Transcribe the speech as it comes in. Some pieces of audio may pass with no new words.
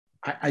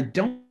I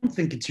don't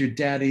think it's your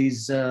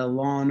daddy's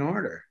Law and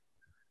Order.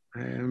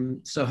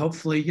 So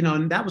hopefully,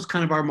 and that was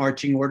kind of our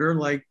marching order.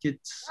 Like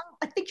it's.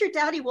 I think your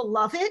daddy will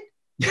love it.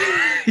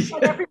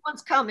 But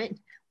everyone's coming.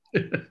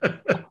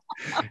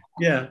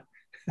 Yeah.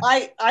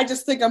 I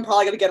just think I'm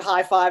probably going to get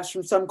high fives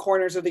from some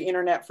corners of the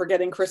internet for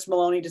getting Chris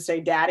Meloni to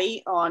say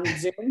daddy on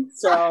Zoom.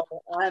 So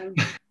I'm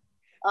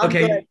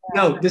okay. Good.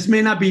 No, this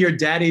may not be your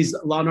daddy's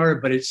Law and Order,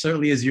 but it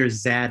certainly is your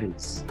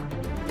zaddy's.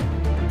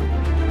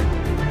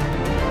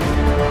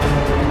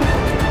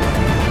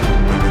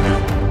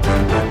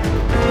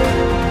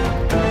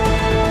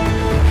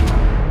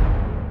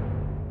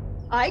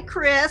 Hi,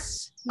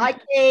 Chris. Hi,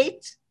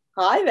 Kate.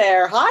 Hi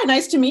there. Hi,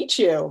 nice to meet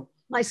you.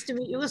 Nice to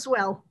meet you as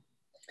well.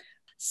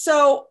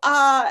 So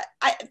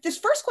this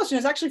first question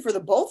is actually for the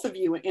both of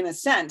you in a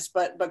sense,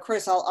 but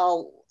Chris,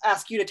 I'll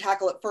ask you to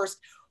tackle it first.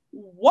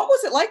 What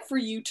was it like for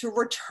you to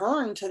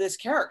return to this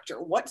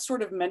character? What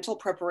sort of mental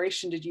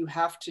preparation did you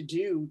have to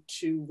do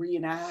to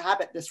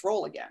re-inhabit this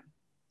role again?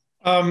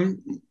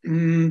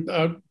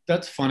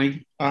 That's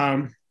funny.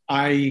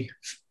 I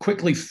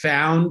quickly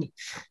found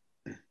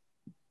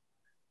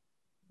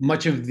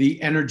much of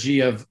the energy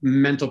of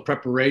mental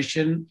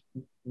preparation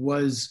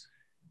was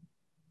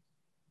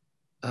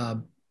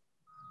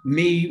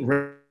me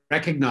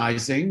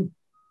recognizing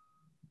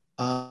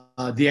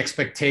the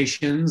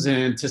expectations and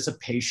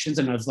anticipations.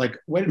 And I was like,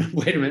 wait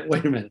a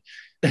minute.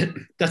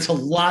 That's a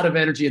lot of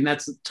energy. And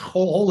that's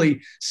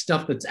totally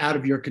stuff that's out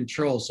of your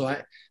control. So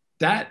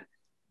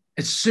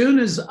as soon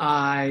as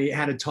I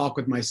had a talk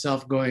with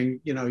myself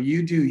going,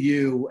 you do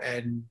you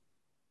and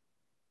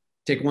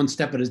take one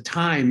step at a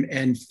time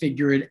and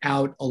figure it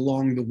out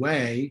along the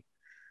way.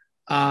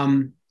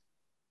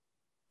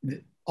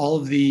 All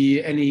of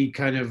any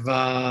kind of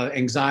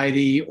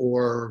anxiety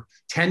or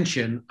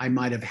tension I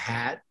might have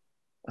had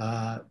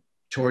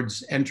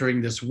towards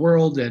entering this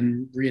world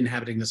and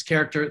re-inhabiting this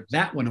character,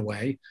 that went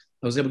away.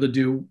 I was able to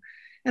do,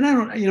 and I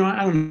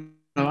don't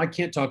know, I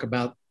can't talk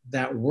about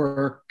that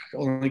work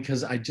only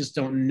because I just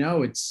don't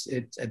know. It's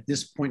at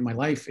this point in my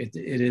life, it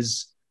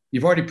is,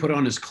 you've already put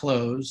on his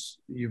clothes.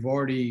 You've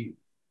already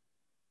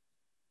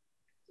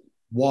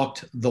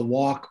walked the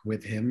walk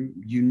with him.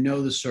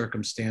 The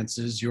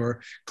circumstances.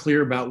 You're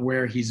clear about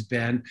where he's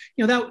been.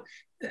 That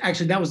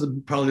was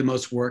probably the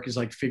most work, is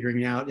like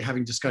figuring out,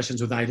 having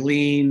discussions with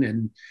Eileen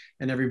and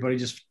everybody,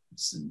 just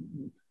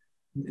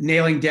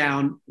nailing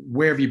down,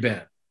 where have you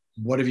been?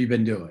 What have you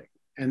been doing?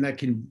 And that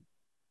can,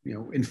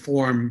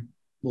 inform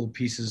little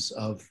pieces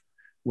of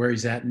where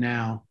he's at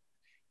now.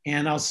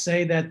 And I'll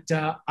say that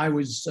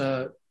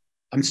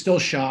I'm still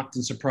shocked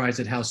and surprised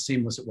at how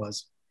seamless it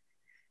was.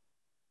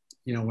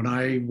 When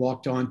I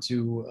walked on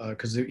to,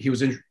 because he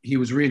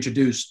was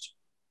reintroduced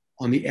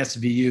on the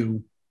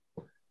SVU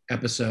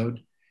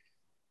episode,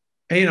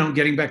 and,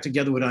 getting back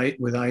together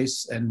with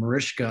Ice and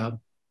Mariska,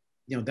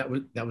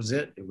 that was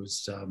it. It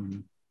was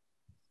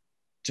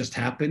just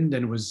happened,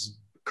 and it was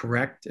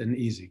correct and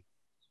easy.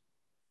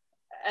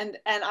 And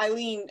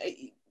Eileen,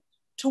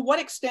 to what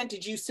extent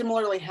did you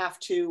similarly have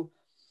to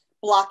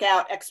block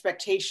out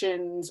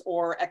expectations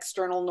or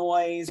external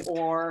noise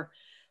or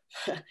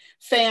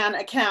fan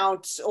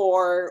accounts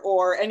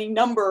or any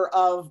number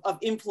of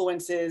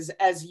influences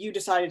as you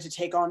decided to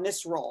take on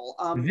this role?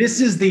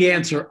 This is the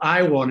answer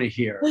I want to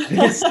hear.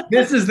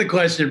 This is the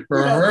question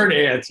for her to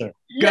answer.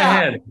 Go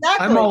ahead.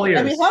 Exactly. I'm all ears.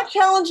 I mean, how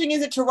challenging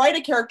is it to write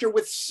a character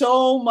with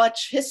so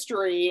much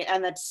history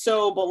and that's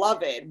so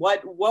beloved?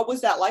 What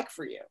was that like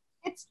for you?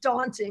 It's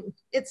daunting.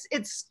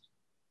 It's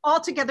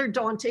altogether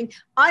daunting.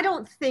 I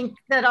don't think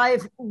that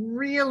I've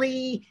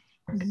really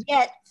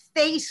yet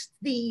faced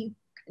the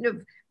kind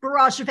of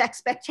barrage of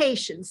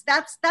expectations.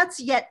 That's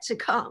yet to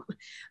come.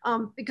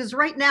 Because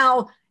right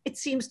now, it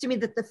seems to me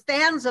that the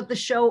fans of the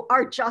show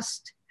are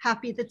just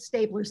happy that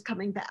Stabler's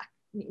coming back.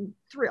 I mean,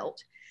 thrilled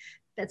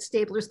that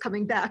Stabler's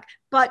coming back.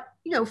 But,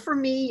 for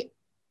me,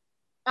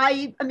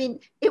 I mean,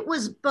 it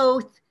was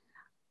both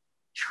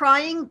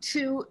trying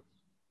to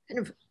kind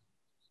of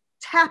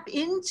tap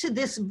into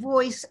this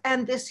voice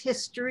and this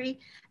history,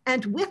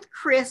 and with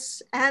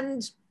Chris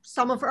and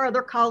some of our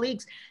other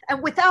colleagues,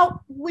 and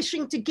without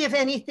wishing to give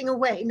anything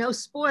away, no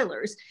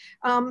spoilers.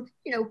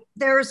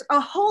 There's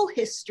a whole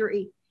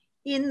history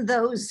in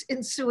those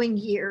ensuing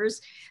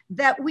years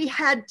that we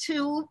had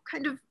to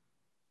kind of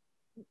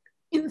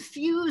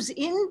infuse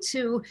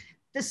into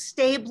the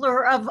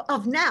Stabler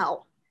of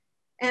now.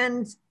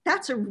 And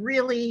that's a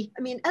really,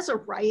 I mean, as a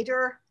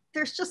writer,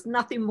 there's just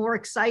nothing more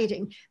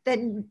exciting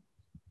than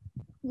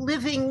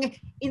living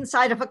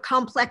inside of a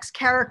complex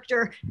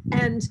character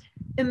and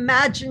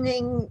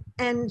imagining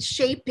and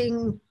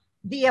shaping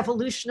the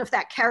evolution of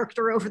that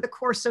character over the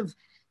course of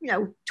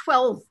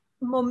 12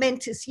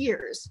 momentous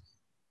years.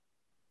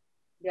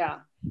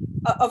 Yeah,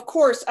 of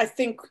course. I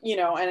think,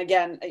 and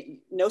again,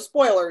 no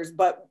spoilers,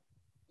 but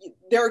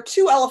there are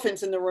two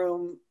elephants in the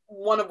room,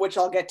 one of which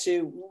I'll get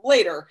to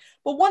later,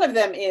 but one of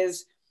them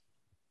is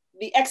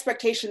the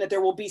expectation that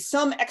there will be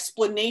some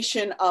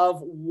explanation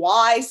of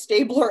why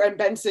Stabler and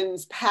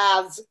Benson's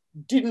paths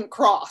didn't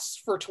cross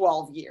for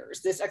 12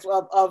 years. This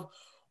of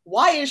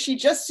why is she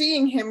just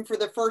seeing him for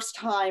the first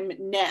time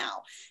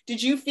now?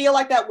 Did you feel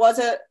like that was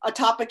a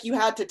topic you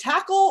had to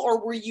tackle,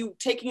 or were you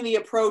taking the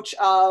approach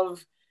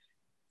of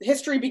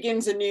history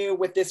begins anew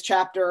with this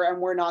chapter and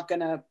we're not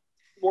going to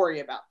worry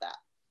about that?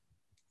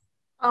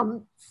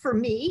 For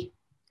me,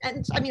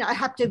 and I mean, I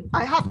have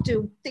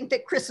to think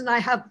that Chris and I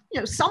have,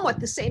 somewhat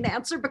the same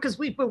answer because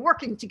we've been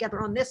working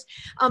together on this.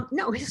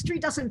 No, history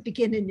doesn't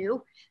begin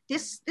anew.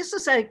 This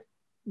is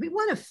we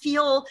want to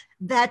feel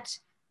that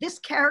this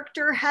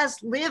character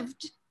has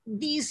lived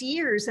these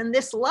years and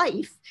this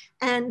life,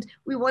 and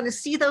we want to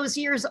see those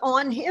years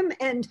on him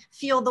and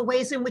feel the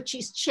ways in which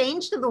he's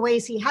changed and the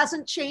ways he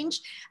hasn't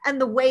changed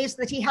and the ways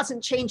that he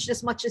hasn't changed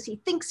as much as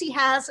he thinks he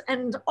has,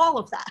 and all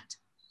of that.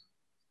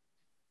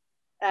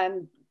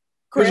 And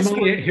Chris,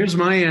 here's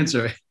my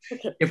answer.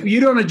 If you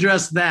don't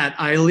address that,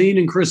 Ilene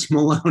and Chris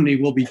Meloni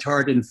will be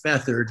tarred and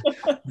feathered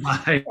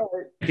by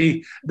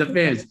the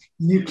fans.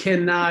 You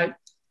cannot,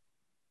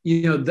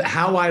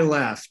 how I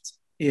left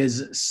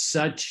is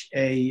such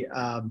a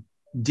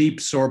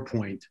deep sore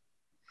point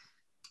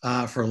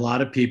for a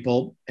lot of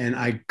people. And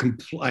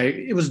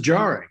it was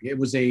jarring. It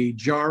was a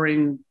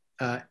jarring,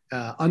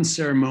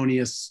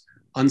 unceremonious,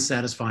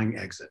 unsatisfying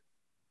exit.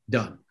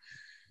 Done.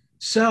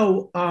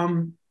 So,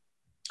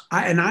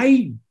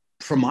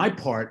 for my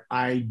part,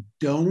 I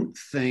don't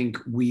think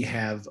we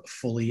have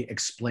fully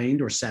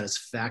explained or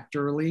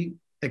satisfactorily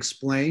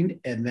explained,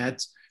 and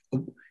that's,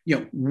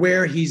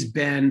 where he's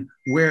been,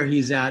 where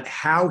he's at,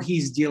 how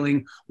he's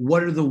dealing,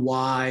 what are the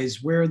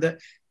whys, where are the,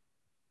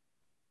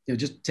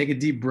 just take a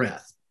deep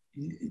breath.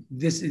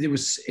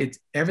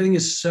 Everything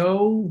is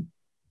so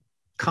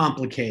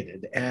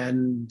complicated,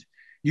 and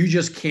you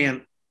just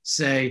can't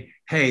say,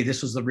 hey,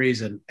 this was the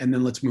reason, and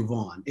then let's move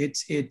on.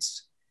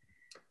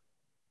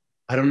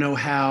 I don't know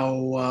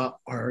how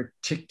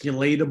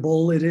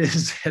articulatable it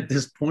is at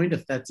this point,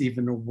 if that's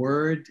even a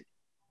word.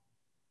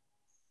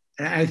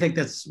 And I think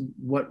that's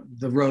what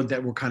the road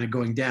that we're kind of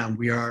going down.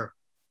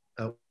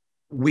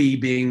 We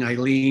being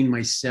Ilene,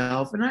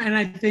 myself, and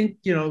I think,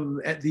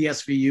 at the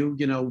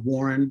SVU,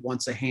 Warren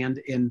wants a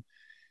hand in,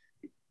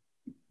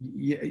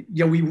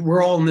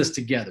 we're all in this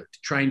together to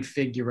try and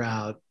figure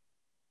out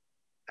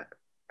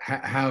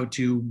how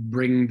to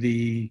bring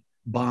the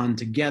bond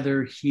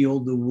together, heal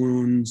the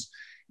wounds,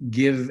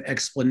 give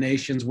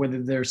explanations.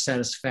 Whether they're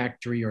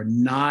satisfactory or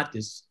not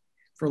is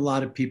for a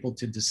lot of people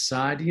to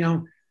decide.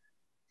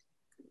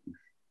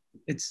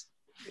 It's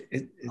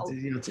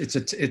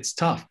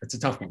tough. It's a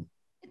tough one.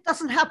 It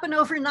doesn't happen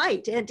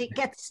overnight, and it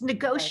gets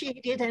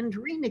negotiated and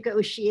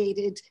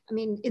renegotiated. I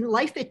mean, in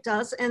life it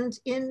does, and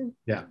in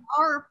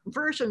our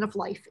version of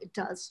life it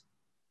does.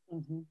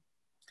 Mm-hmm.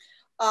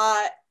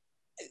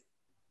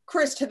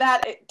 Chris, to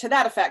that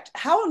effect,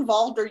 how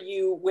involved are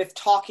you with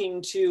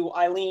talking to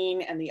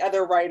Ilene and the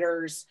other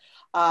writers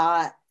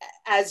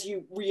as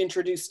you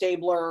reintroduce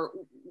Stabler,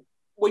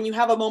 when you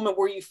have a moment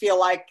where you feel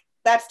like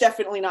that's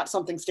definitely not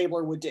something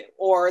Stabler would do,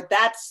 or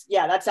that's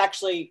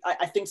actually,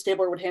 I think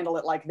Stabler would handle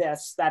it like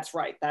this. That's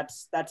right.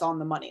 That's on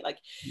the money. Like,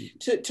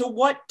 to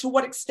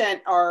what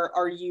extent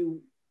are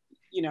you,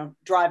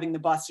 driving the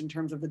bus in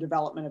terms of the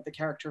development of the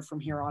character from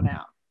here on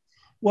out?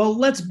 Well,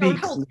 let's be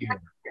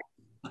clear.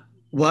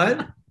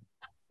 What?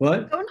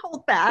 Don't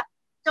hold back.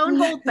 Don't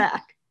hold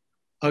back.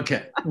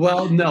 Okay.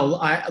 Well, no,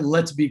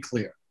 let's be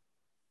clear.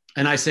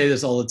 And I say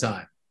this all the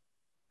time.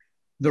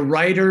 The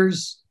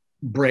writers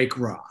break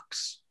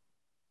rocks.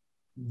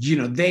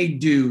 They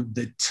do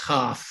the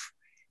tough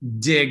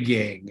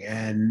digging,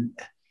 and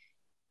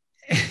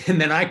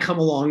then I come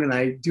along and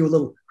I do a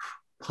little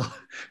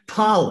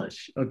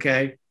polish,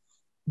 okay?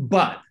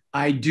 But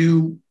I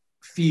do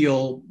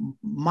feel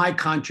my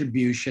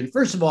contribution.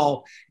 First of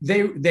all,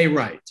 they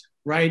write,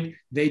 right?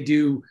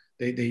 They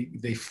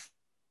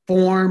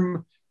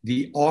form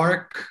the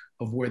arc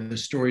of where the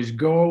story's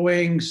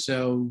going.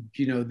 So,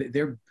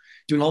 they're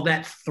doing all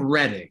that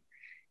threading.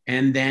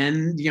 And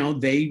then,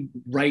 they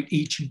write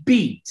each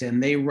beat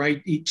and they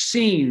write each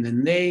scene,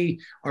 and they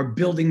are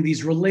building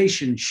these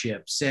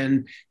relationships,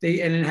 and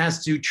it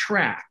has to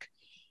track.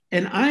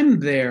 And I'm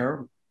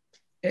there,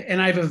 and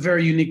I have a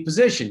very unique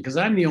position because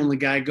I'm the only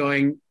guy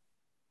going,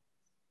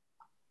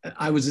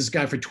 I was this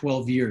guy for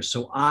 12 years.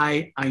 So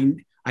I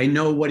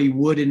know what he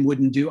would and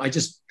wouldn't do. I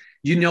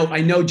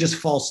know just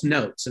false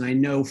notes, and I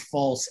know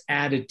false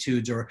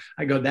attitudes, or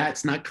I go,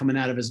 that's not coming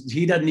out of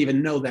he doesn't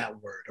even know that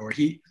word, or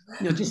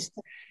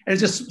and it's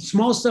just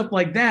small stuff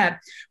like that.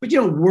 But,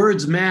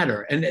 words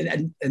matter.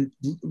 And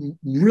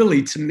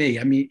really, to me,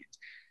 I mean,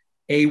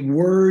 a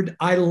word,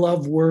 I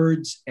love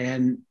words,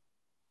 and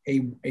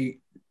a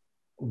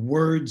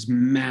words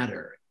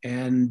matter.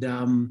 And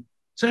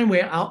so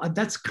anyway,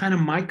 that's kind of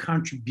my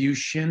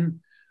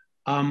contribution.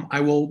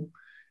 I will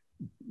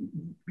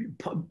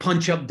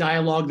punch up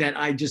dialogue that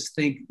I just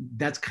think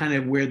that's kind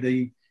of where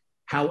the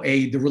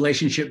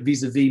relationship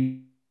vis-a-vis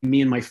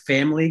me and my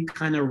family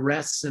kind of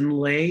rests and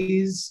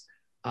lays.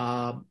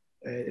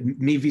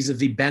 Me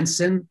vis-a-vis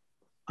Benson.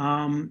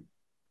 And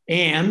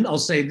I'll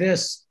say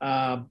this,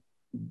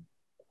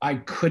 they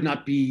could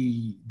not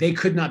be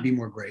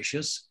more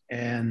gracious.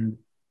 And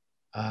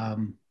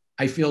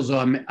I feel as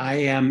though I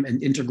am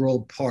an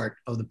integral part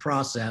of the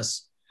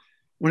process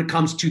when it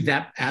comes to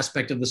that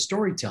aspect of the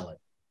storytelling,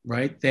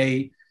 right?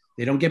 They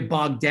don't get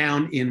bogged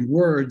down in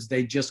words.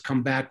 They just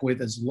come back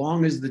with, as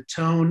long as the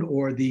tone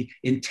or the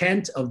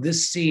intent of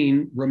this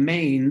scene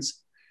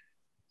remains,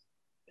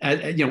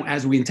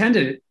 as we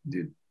intended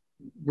it,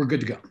 we're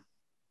good to go.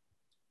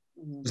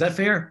 Is that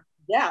fair?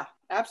 Yeah,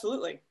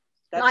 absolutely.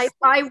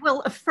 I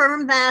will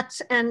affirm that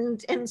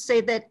and say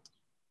that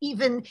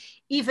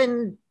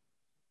even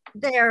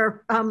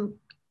there,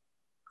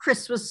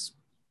 Chris was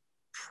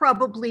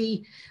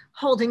probably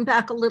holding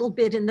back a little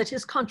bit in that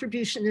his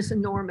contribution is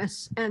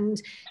enormous.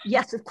 And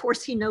yes, of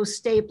course, he knows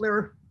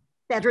Stabler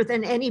better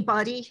than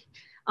anybody,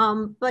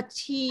 but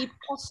he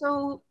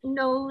also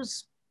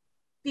knows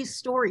these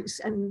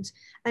stories and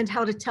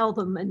how to tell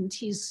them. And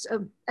he's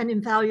an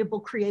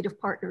invaluable creative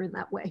partner in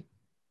that way.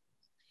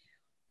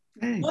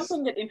 Thanks. One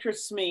thing that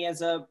interests me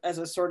as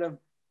a sort of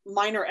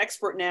minor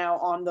expert now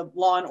on the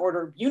Law and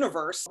Order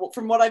universe,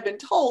 from what I've been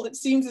told, it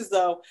seems as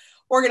though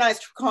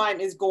organized crime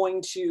is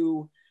going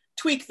to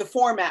tweak the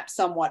format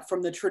somewhat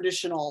from the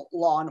traditional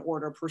Law and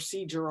Order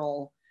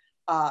procedural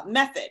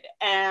method.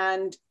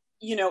 And,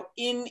 you know,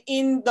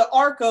 in the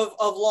arc of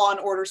Law and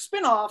Order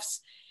spinoffs,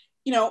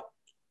 you know,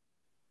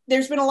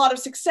 there's been a lot of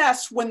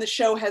success when the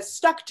show has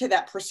stuck to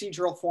that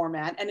procedural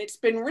format, and it's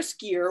been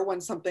riskier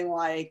when something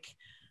like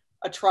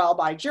a trial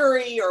by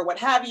jury or what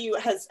have you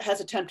has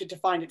attempted to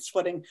find its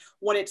footing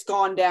when it's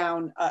gone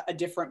down a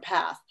different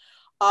path.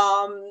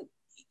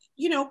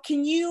 You know,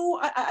 can you,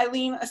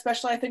 Ilene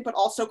especially, I think, but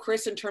also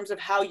Chris, in terms of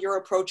how you're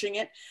approaching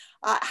it,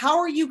 how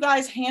are you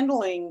guys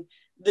handling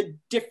the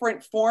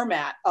different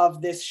format of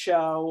this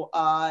show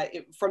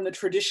from the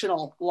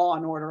traditional Law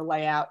and Order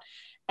layout?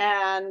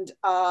 And,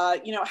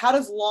 you know, how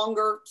does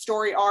longer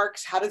story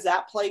arcs, how does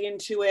that play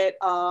into it?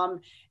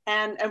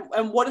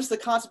 And what does the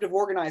concept of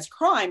organized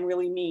crime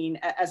really mean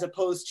as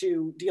opposed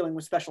to dealing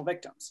with special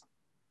victims?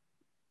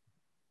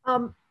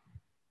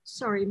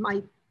 Sorry,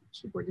 my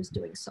keyboard is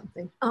doing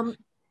something.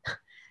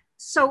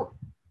 So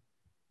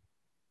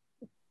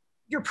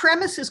your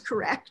premise is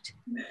correct.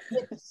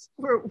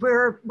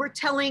 We're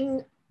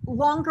telling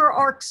longer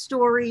arc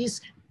stories,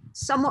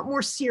 somewhat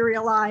more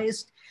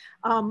serialized.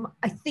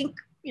 I think,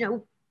 you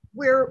know,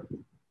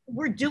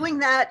 we're doing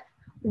that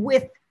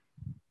with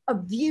a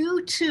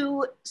view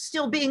to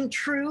still being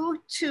true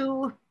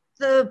to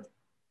the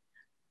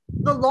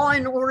Law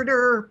and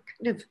Order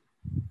kind of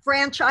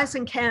franchise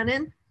and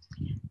canon.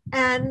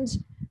 And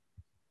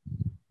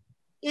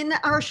in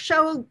our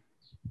show,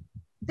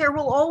 there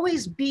will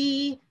always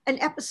be an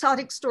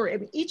episodic story. I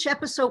mean, each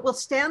episode will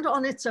stand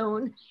on its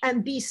own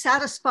and be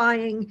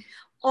satisfying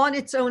on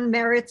its own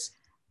merits.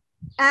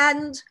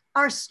 And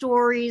our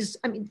stories,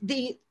 I mean,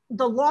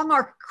 the long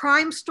arc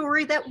crime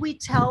story that we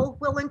tell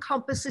will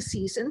encompass a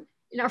season.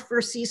 In our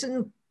first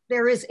season,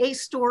 there is a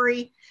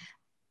story,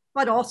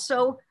 but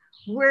also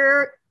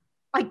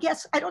I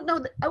guess, I don't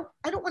know,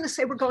 I don't want to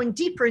say we're going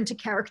deeper into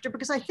character,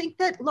 because I think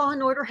that Law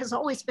and Order has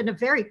always been a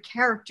very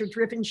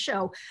character-driven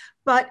show,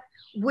 but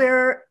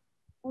we're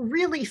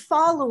really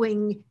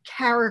following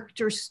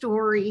character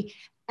story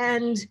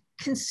and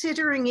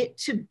considering it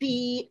to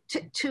be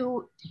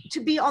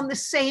on the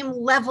same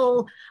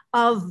level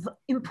of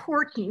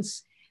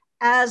importance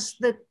as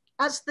the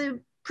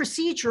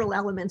procedural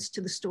elements to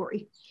the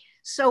story.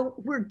 So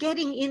we're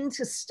getting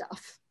into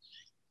stuff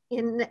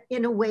in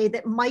a way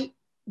that might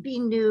be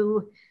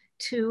new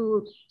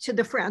to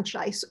the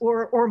franchise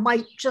or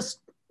might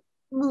just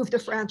move the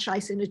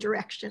franchise in a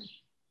direction.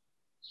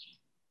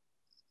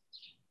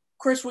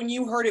 Chris, when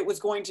you heard it was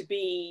going to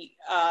be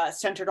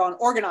centered on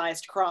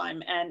organized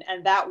crime and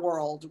that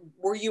world,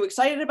 were you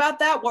excited about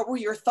that? What were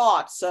your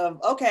thoughts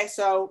of, okay,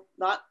 so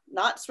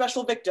not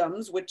special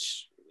victims,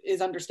 which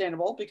is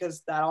understandable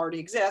because that already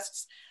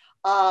exists.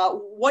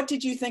 What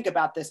did you think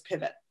about this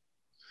pivot?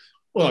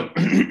 Well,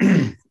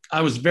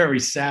 I was very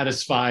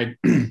satisfied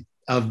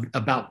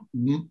about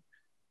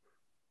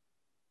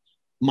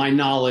my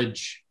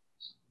knowledge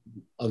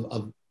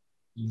of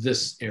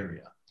this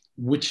area,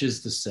 which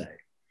is to say,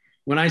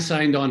 when I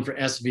signed on for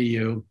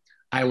SVU,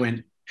 I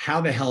went,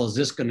 how the hell is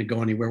this going to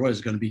go anywhere? What is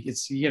it going to be?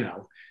 It's, you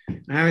know,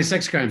 how many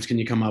sex crimes can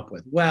you come up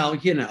with? Well,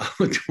 you know,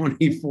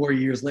 24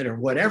 years later,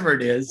 whatever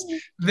it is,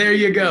 there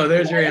you go.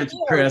 There's your answer,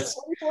 Chris.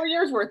 24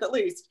 years worth at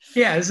least.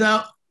 Yeah.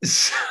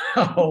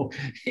 So,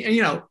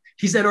 you know,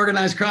 he said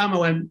organized crime. I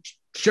went,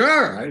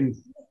 sure. And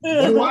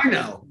what do I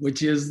know?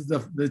 Which is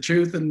the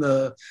truth and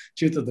the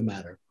truth of the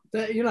matter.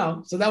 You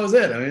know, so that was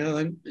it. I mean, I'm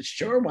like,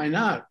 sure, why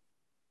not?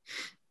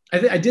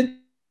 I did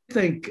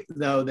think,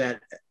 though,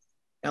 that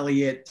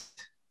Elliot,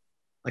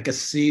 like a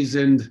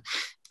seasoned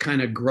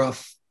kind of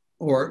gruff,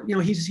 or, you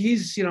know, he's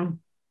you know,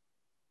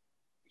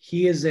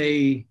 he is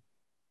a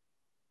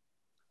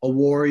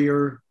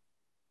warrior.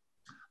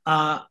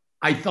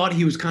 I thought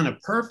he was kind of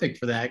perfect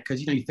for that because,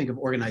 you know, you think of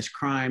organized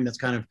crime, that's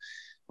kind of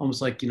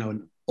almost like, you know,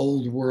 an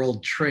old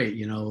world trait,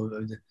 you know,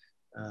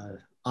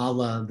 a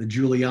la the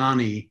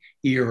Giuliani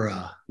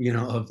era, you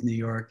know, of New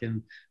York.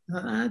 And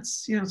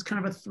that's, you know, it's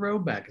kind of a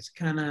throwback. It's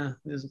kind of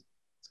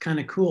kind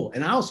of cool.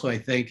 And also, I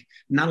think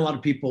not a lot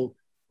of people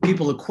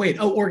equate,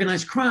 oh,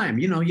 organized crime,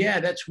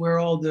 yeah, that's where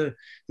all the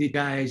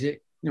guys,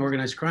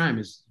 organized crime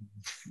is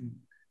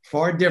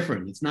far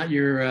different. It's not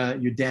your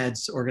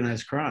dad's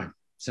organized crime,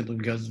 simply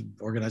because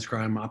organized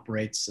crime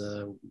operates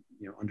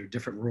under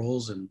different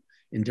rules and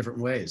in different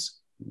ways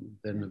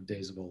than the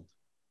days of old.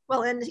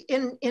 Well, and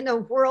in a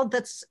world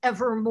that's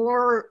ever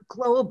more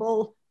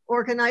global,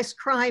 organized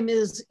crime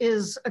is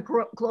a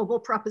global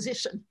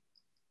proposition.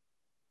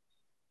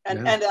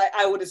 And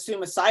I would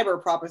assume a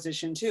cyber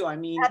proposition too. I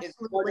mean, it's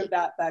part of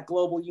that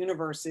global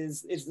universe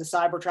is the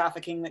cyber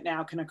trafficking that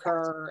now can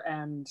occur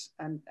and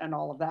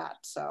all of that.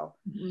 So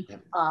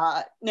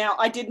now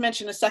I did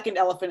mention a second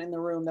elephant in the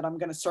room that I'm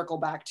going to circle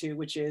back to,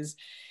 which is,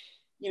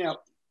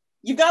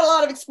 you've got a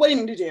lot of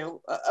explaining to do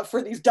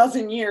for these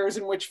dozen years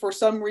in which, for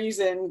some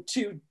reason,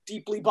 two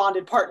deeply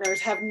bonded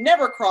partners have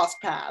never crossed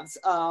paths.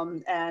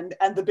 And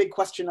the big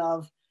question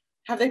of,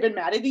 have they been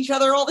mad at each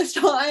other all this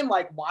time?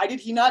 Like, why did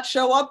he not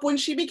show up when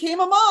she became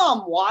a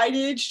mom? Why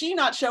did she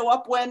not show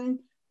up when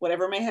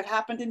whatever may have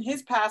happened in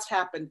his past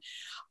happened?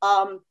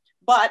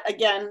 But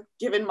again,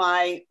 given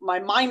my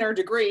minor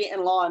degree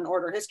in law and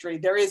order history,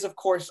 there is, of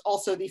course,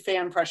 also the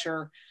fan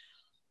pressure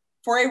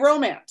for a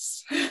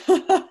romance,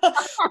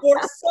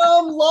 for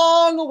some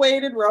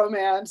long-awaited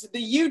romance.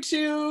 The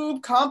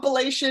YouTube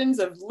compilations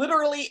of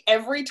literally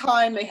every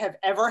time they have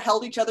ever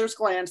held each other's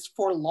glance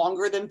for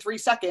longer than 3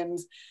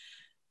 seconds.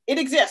 It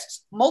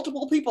exists.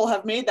 Multiple people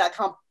have made that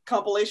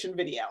compilation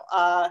video.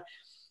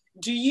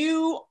 Do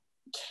you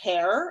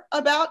care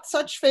about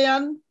such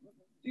fan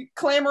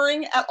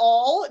clamoring at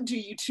all? Do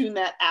you tune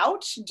that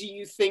out? Do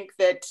you think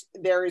that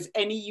there is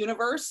any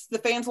universe, the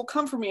fans will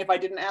come for me if I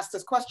didn't ask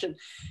this question,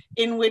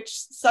 in which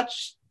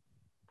such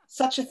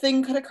a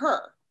thing could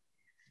occur?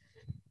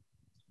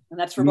 And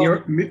that's for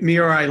both. Me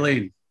or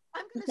Ilene?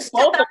 I'm going to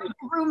step out of the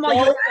room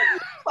on your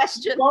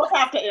question. Both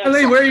have to answer.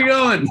 Ilene, where are you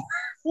going?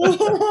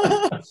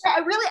 I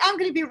really am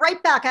going to be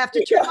right back. I have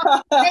to turn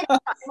off the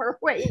timer.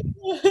 Wait.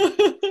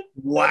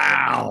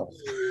 Wow.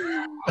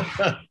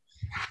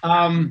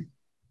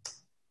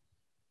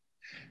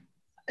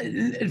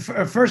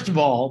 First of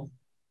all,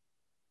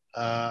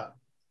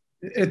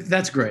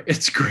 that's great.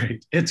 It's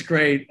great. It's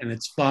great, and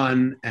it's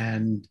fun.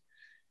 And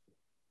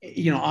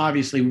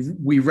obviously,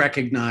 we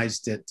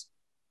recognized it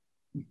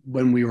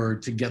when we were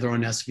together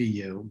on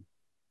SVU,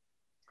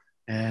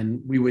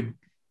 and we would,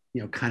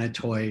 kind of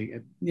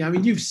toy. I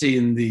mean, you've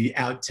seen the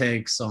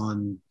outtakes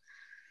on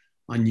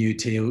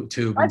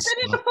YouTube. I've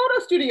been in the photo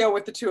studio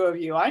with the two of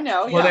you. I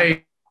know. Well,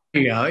 there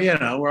you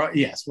go.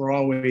 We're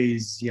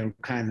always,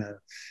 kind of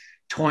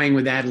toying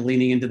with that,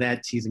 leaning into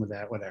that, teasing with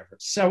that, whatever.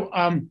 So,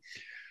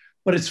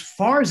 but as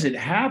far as it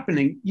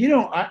happening,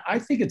 I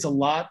think it's a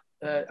lot.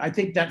 I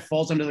think that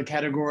falls under the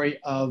category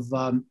of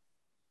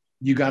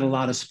you got a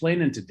lot of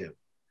splaining to do,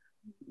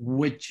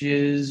 which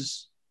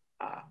is,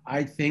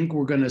 I think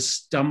we're going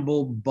to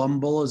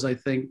bumble, as I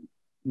think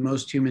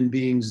most human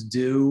beings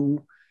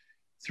do,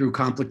 through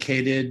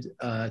complicated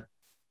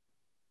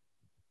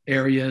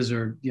areas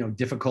or,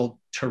 difficult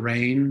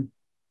terrain,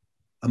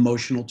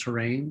 emotional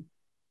terrain.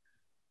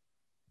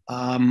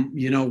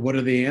 What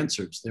are the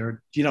answers?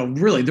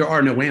 Really, there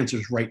are no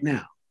answers right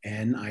now.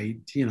 And I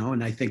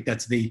think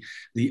that's the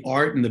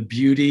art and the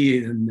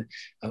beauty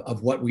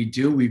of what we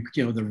do.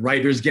 The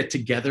writers get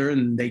together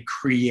and they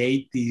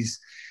create these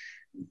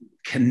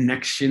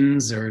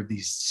connections or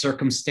these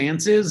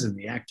circumstances, and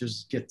the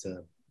actors get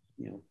to,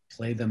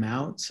 play them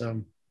out.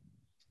 So,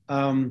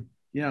 I'm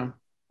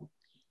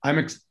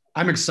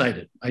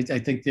excited. I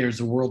think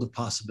there's a world of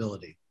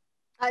possibility.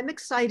 I'm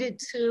excited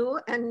too,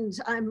 and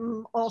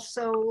I'm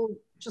also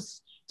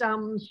just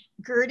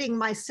girding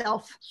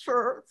myself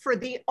for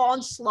the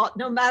onslaught,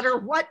 no matter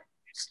what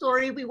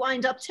story we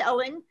wind up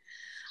telling.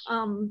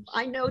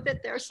 I know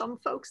that there are some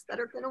folks that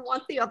are going to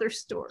want the other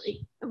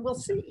story, and we'll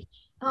see.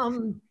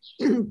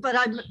 But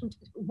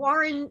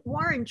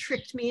Warren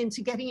tricked me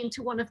into getting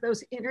into one of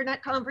those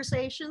internet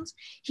conversations.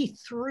 He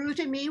threw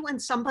to me when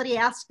somebody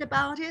asked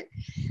about it,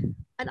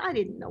 and I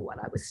didn't know what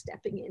I was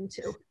stepping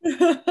into.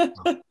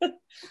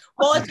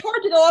 Well, it's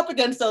hard to go up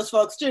against those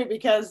folks too,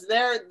 because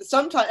they're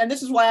sometimes, and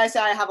this is why I say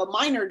I have a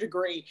minor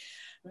degree,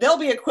 they'll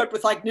be equipped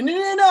with like,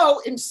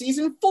 no, in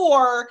season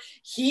 4,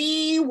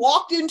 he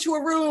walked into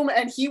a room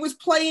and he was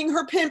playing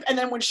her pimp. And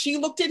then when she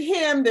looked at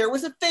him, there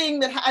was a thing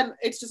that had,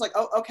 it's just like,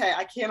 oh, okay,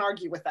 I can't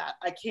argue with that.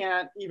 I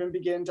can't even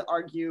begin to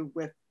argue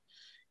with,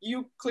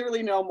 you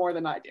clearly know more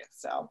than I do.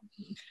 So,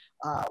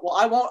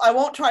 well, I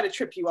won't try to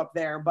trip you up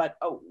there, but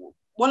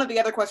one of the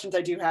other questions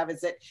I do have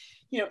is that,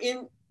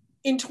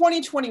 in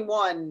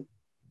 2021,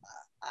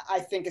 I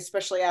think,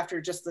 especially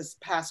after just this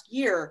past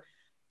year,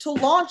 to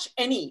launch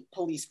any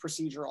police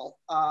procedural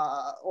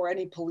or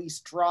any police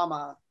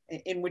drama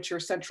in which your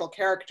central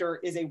character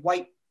is a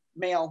white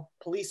male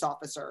police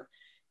officer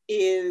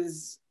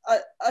is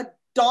a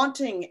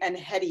daunting and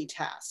heady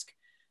task,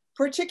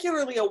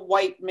 particularly a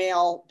white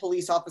male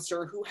police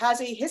officer who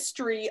has a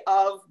history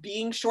of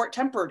being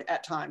short-tempered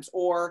at times,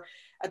 or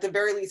at the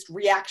very least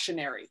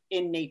reactionary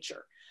in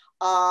nature.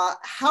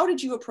 How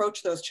did you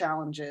approach those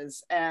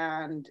challenges,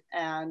 and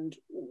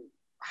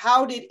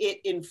how did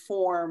it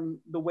inform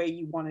the way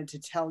you wanted to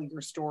tell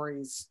your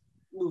stories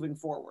moving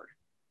forward?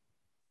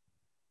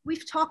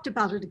 We've talked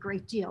about it a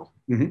great deal.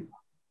 Mm-hmm.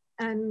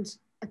 And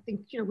I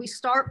think, we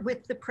start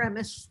with the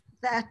premise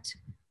that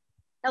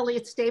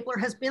Elliot Stabler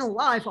has been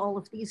alive all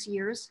of these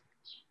years,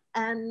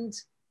 and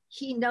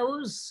he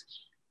knows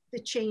the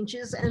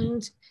changes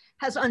and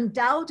has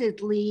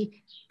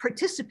undoubtedly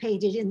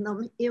participated in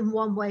them in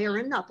one way or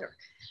another.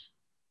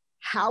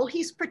 How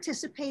he's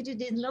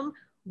participated in them,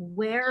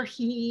 where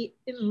he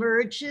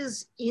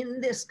emerges in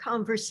this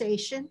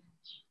conversation,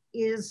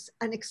 is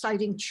an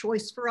exciting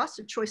choice for us,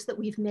 a choice that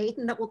we've made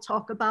and that we'll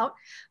talk about.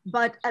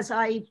 But as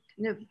I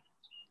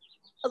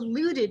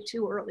alluded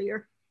to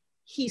earlier,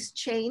 he's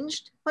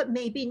changed, but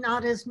maybe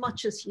not as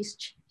much as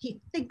he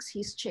thinks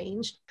he's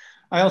changed.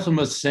 I also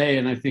must say,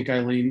 and I think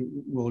Ilene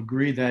will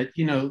agree, that,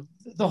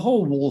 the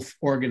whole Wolf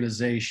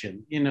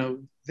organization,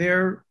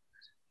 they're,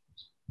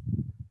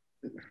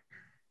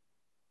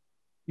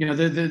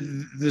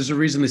 there's a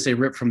reason they say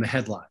rip from the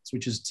headlines,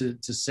 which is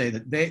to say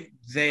that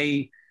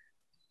they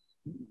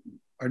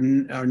are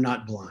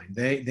not blind.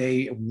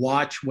 They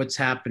watch what's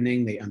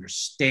happening. They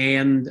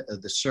understand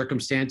the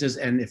circumstances,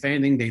 and if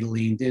anything, they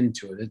leaned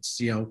into it. It's,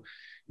 you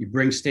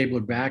bring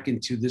Stabler back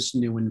into this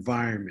new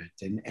environment,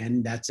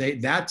 and that's a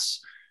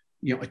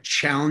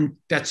challenge.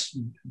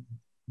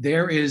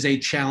 There is a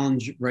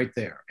challenge right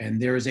there, and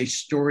there is a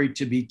story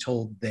to be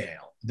told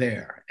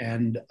there,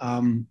 and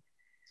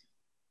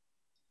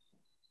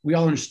we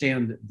all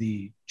understand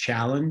the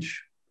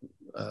challenge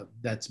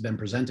that's been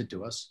presented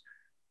to us.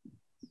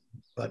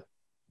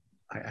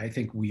 I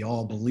think we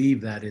all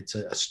believe that it's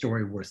a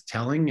story worth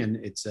telling, and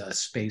it's a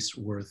space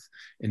worth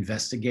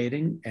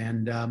investigating.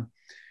 And,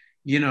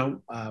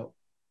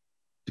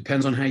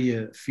 depends on how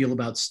you feel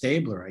about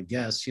Stabler, I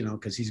guess,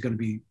 because he's going to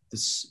be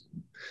this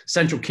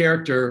central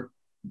character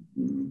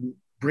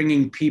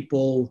bringing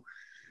people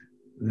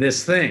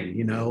this thing,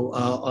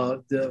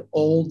 the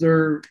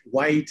older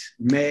white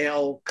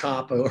male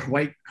cop, or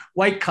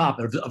white cop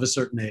of a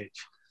certain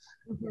age.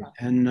 Mm-hmm.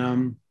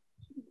 And,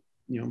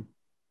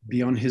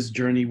 be on his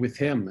journey with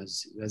him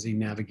as he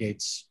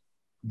navigates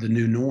the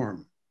new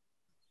norm.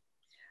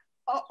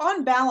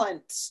 On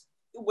balance,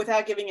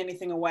 without giving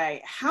anything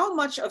away, how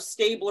much of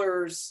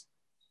Stabler's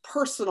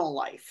personal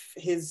life,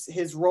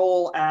 his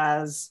role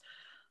as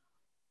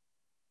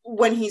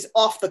when he's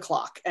off the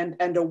clock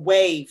and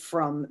away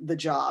from the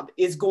job,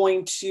 is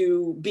going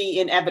to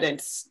be in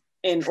evidence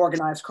in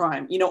organized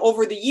crime?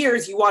 Over the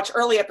years, you watch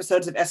early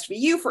episodes of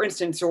SVU, for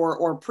instance,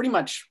 or pretty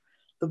much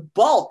the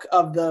bulk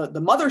of the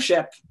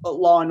Mothership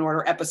Law and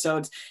Order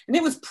episodes, and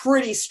it was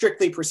pretty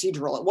strictly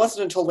procedural. It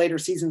wasn't until later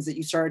seasons that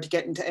you started to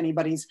get into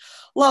anybody's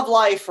love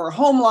life or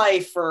home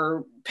life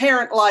or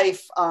parent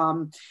life.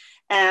 And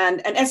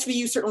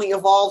SVU certainly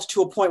evolved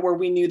to a point where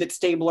we knew that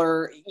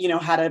Stabler,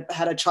 had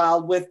a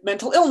child with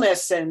mental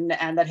illness, and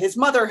that his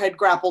mother had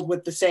grappled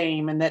with the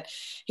same, and that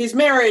his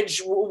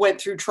marriage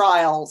went through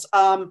trials.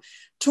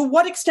 To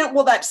what extent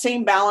will that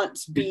same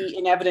balance be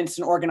in evidence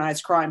in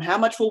organized crime? How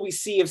much will we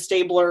see of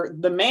Stabler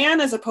the man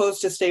as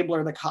opposed to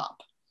Stabler the cop?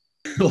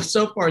 Well,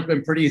 so far it's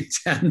been pretty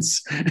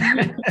intense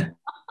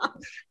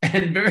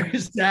and very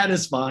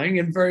satisfying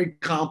and very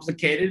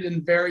complicated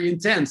and very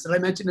intense. Did I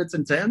mention it's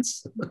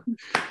intense?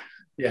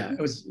 Yeah, it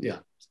was. Yeah,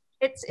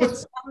 it's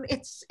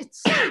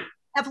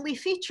heavily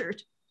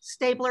featured.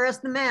 Stabler as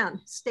the man,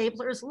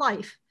 Stabler's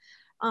life,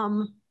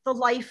 the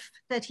life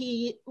that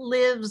he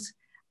lives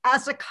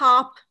as a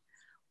cop,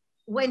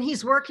 when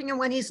he's working and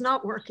when he's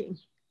not working.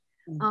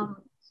 Mm-hmm.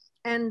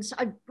 And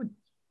I would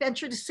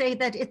venture to say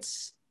that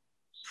it's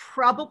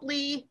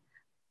probably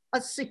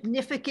a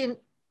significant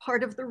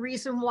part of the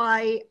reason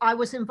why I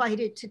was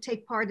invited to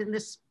take part in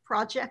this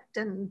project.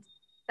 And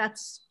that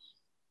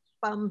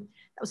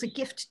was a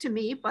gift to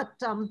me, but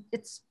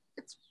it's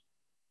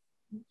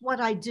what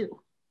I do.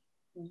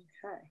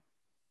 Okay.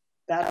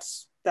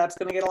 That's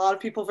going to get a lot of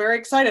people very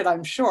excited,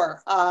 I'm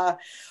sure.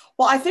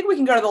 Well, I think we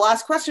can go to the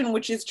last question,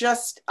 which is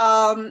just,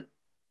 the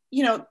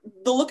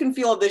look and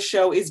feel of this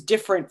show is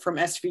different from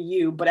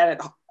SVU, but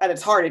at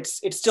its heart,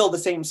 it's still the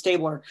same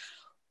Stabler.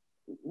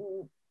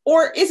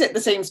 Or is it the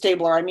same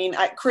Stabler? I mean,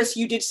 Chris,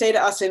 you did say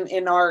to us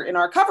in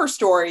our cover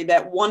story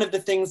that one of the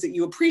things that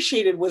you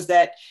appreciated was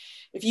that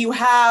if you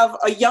have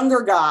a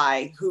younger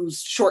guy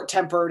who's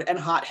short-tempered and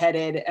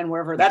hot-headed and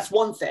whatever, that's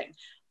one thing.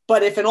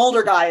 But if an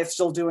older guy is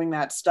still doing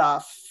that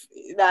stuff,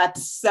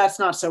 that's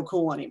not so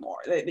cool anymore.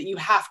 That you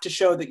have to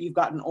show that you've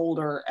gotten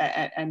older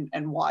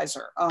and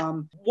wiser.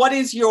 What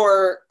is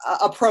your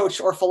approach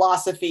or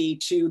philosophy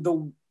to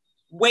the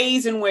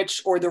ways in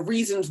which, or the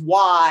reasons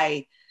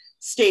why,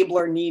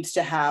 Stabler needs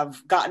to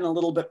have gotten a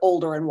little bit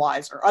older and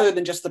wiser, other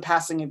than just the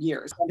passing of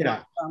years?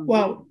 Yeah.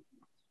 Well,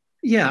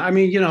 yeah. I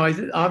mean,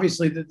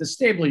 obviously the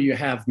Stabler you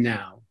have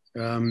now,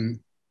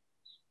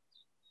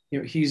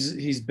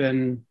 he's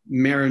been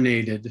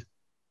marinated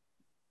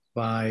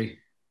by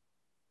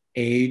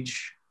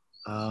age,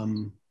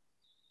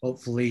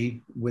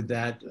 hopefully with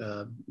that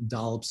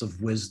dollops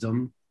of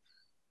wisdom,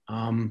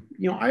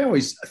 I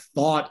always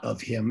thought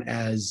of him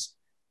as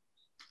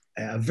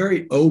a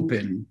very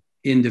open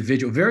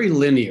individual, very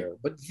linear,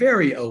 but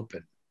very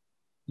open,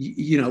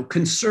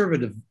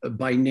 conservative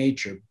by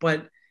nature.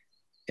 But,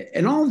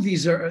 and all of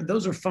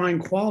those are fine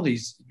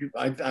qualities.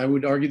 I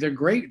would argue they're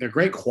great. They're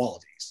great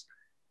qualities,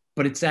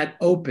 but it's that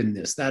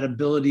openness, that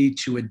ability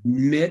to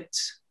admit,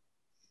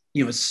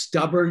 as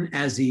stubborn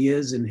as he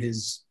is in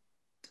his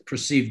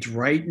perceived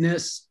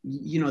rightness,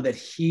 that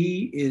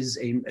he is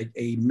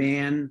a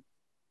man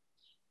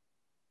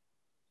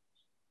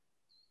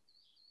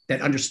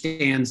that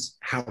understands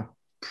how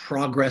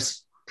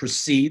progress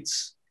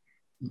proceeds.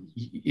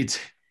 It's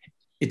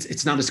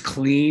not as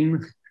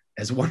clean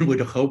as one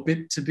would hope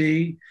it to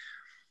be.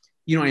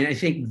 And I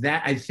think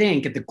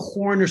at the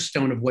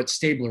cornerstone of what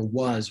Stabler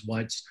was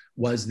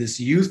this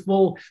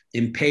youthful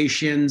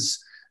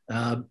impatience,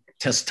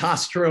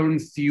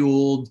 testosterone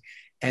fueled,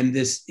 and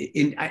this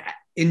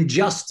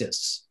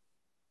injustice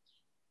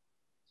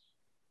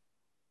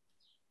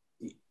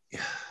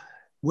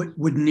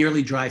would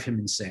nearly drive him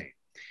insane.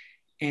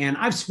 And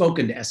I've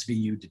spoken to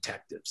SVU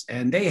detectives,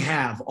 and they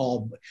have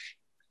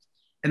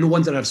and the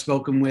ones that I've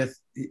spoken with,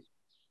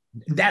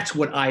 that's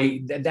what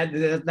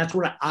that's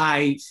what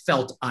I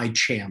felt I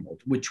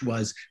channeled, which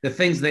was the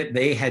things that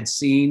they had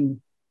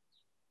seen.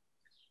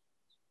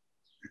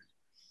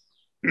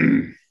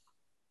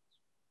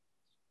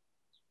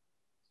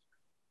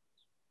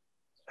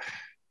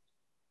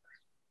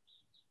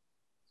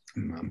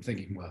 I'm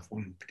thinking of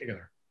one in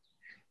particular.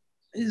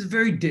 It's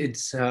very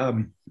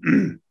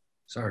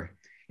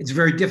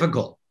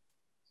difficult,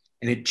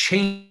 and it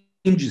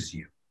changes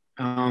you.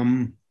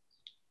 And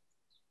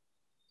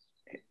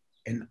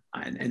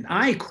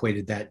I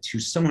equated that to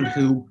someone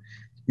who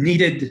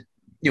needed,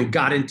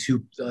 got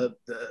into the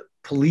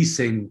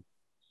policing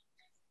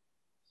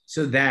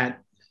so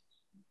that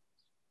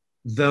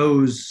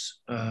those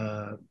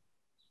that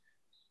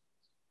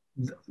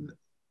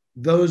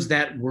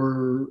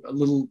were a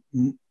little,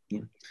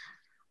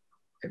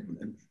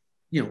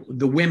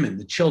 the women,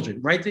 the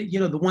children, right?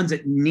 The ones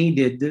that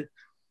needed,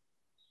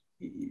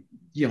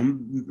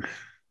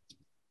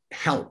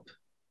 help,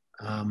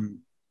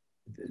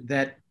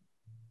 that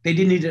they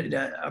didn't need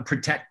a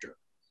protector.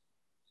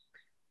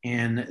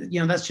 And,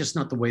 that's just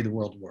not the way the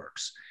world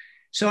works.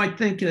 So I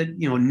think that,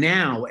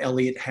 now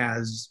Elliot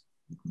has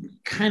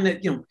kind of,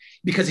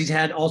 because he's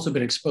had also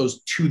been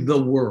exposed to the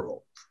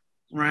world,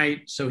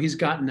 right? So he's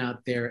gotten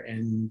out there.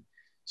 And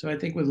so I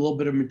think with a little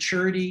bit of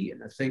maturity,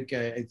 and I think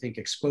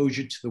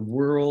exposure to the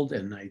world,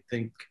 and I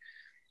think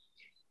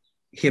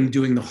him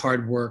doing the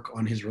hard work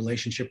on his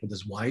relationship with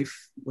his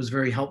wife was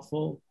very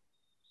helpful.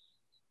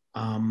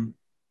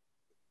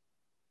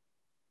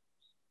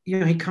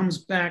 He comes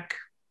back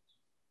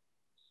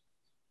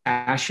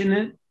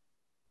passionate,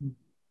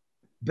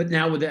 but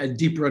now with a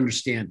deeper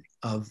understanding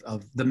of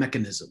the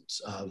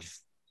mechanisms of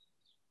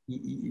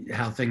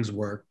how things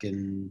work.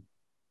 And,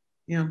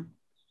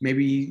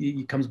 maybe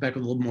he comes back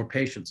with a little more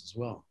patience as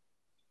well.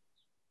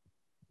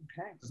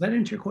 Okay. Does that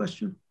answer your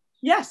question?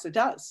 Yes, it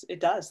does.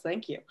 It does.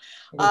 Thank you.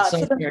 By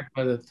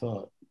the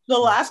thought. The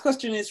last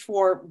question is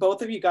for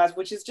both of you guys,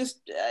 which is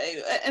just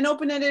an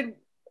open-ended.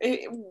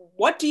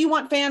 What do you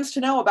want fans to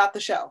know about the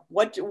show?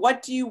 What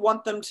do you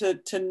want them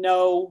to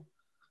know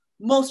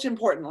most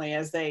importantly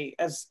as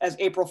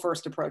April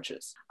 1st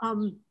approaches? I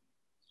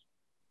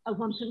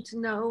want them to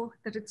know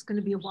that it's going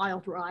to be a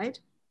wild ride,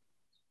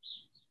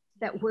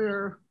 that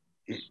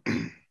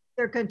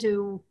they're going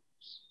to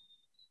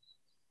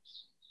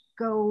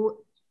go,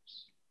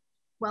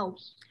 well,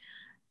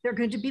 they're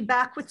going to be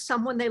back with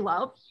someone they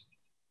love,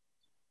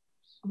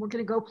 and we're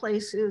going to go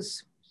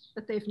places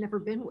that they've never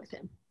been with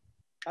him.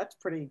 That's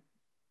pretty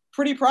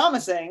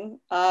promising.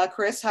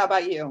 Chris, how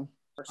about you?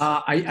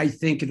 I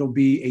think it'll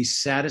be a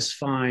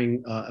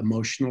satisfying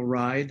emotional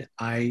ride.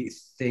 I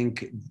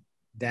think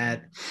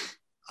that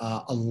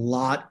a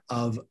lot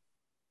of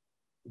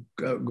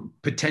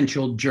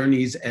potential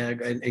journeys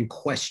and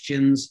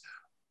questions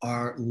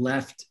are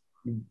left,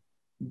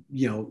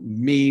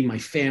 me, my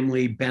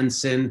family,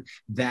 Benson,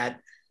 that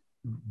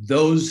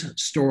those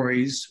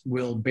stories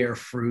will bear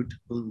fruit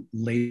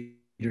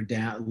later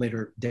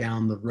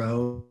down the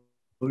road.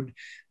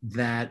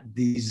 That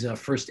these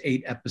first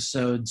 8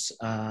 episodes,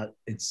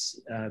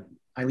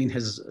 Ilene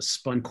has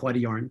spun quite a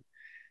yarn,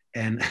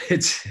 and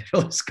it's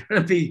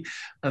going to be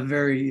a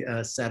very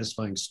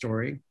satisfying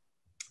story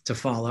to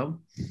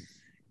follow.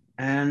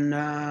 And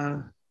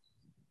I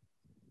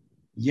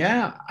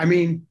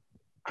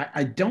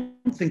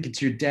don't think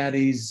it's your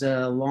daddy's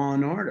Law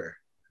and Order.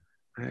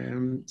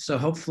 So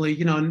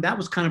hopefully, and that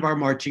was kind of our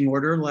marching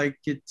order. Like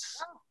I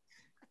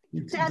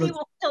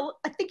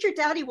think your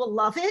daddy will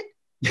love it.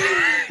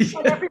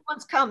 But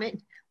everyone's coming.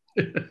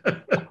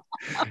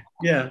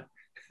 Yeah.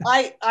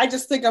 I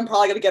just think I'm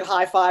probably going to get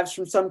high fives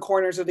from some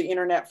corners of the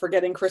internet for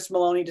getting Chris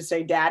Meloni to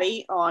say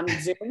daddy on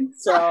Zoom.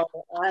 So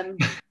I'm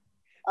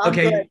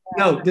okay.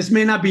 No, this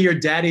may not be your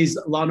daddy's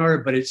Law and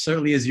Order, but it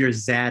certainly is your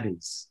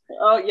zaddy's.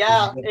 Oh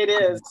yeah, it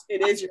is.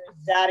 It is your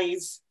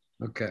daddy's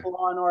okay.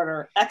 Law and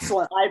Order.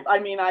 Excellent.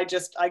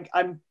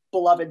 I'm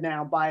beloved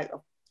now by a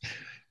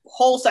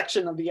whole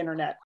section of the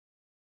internet.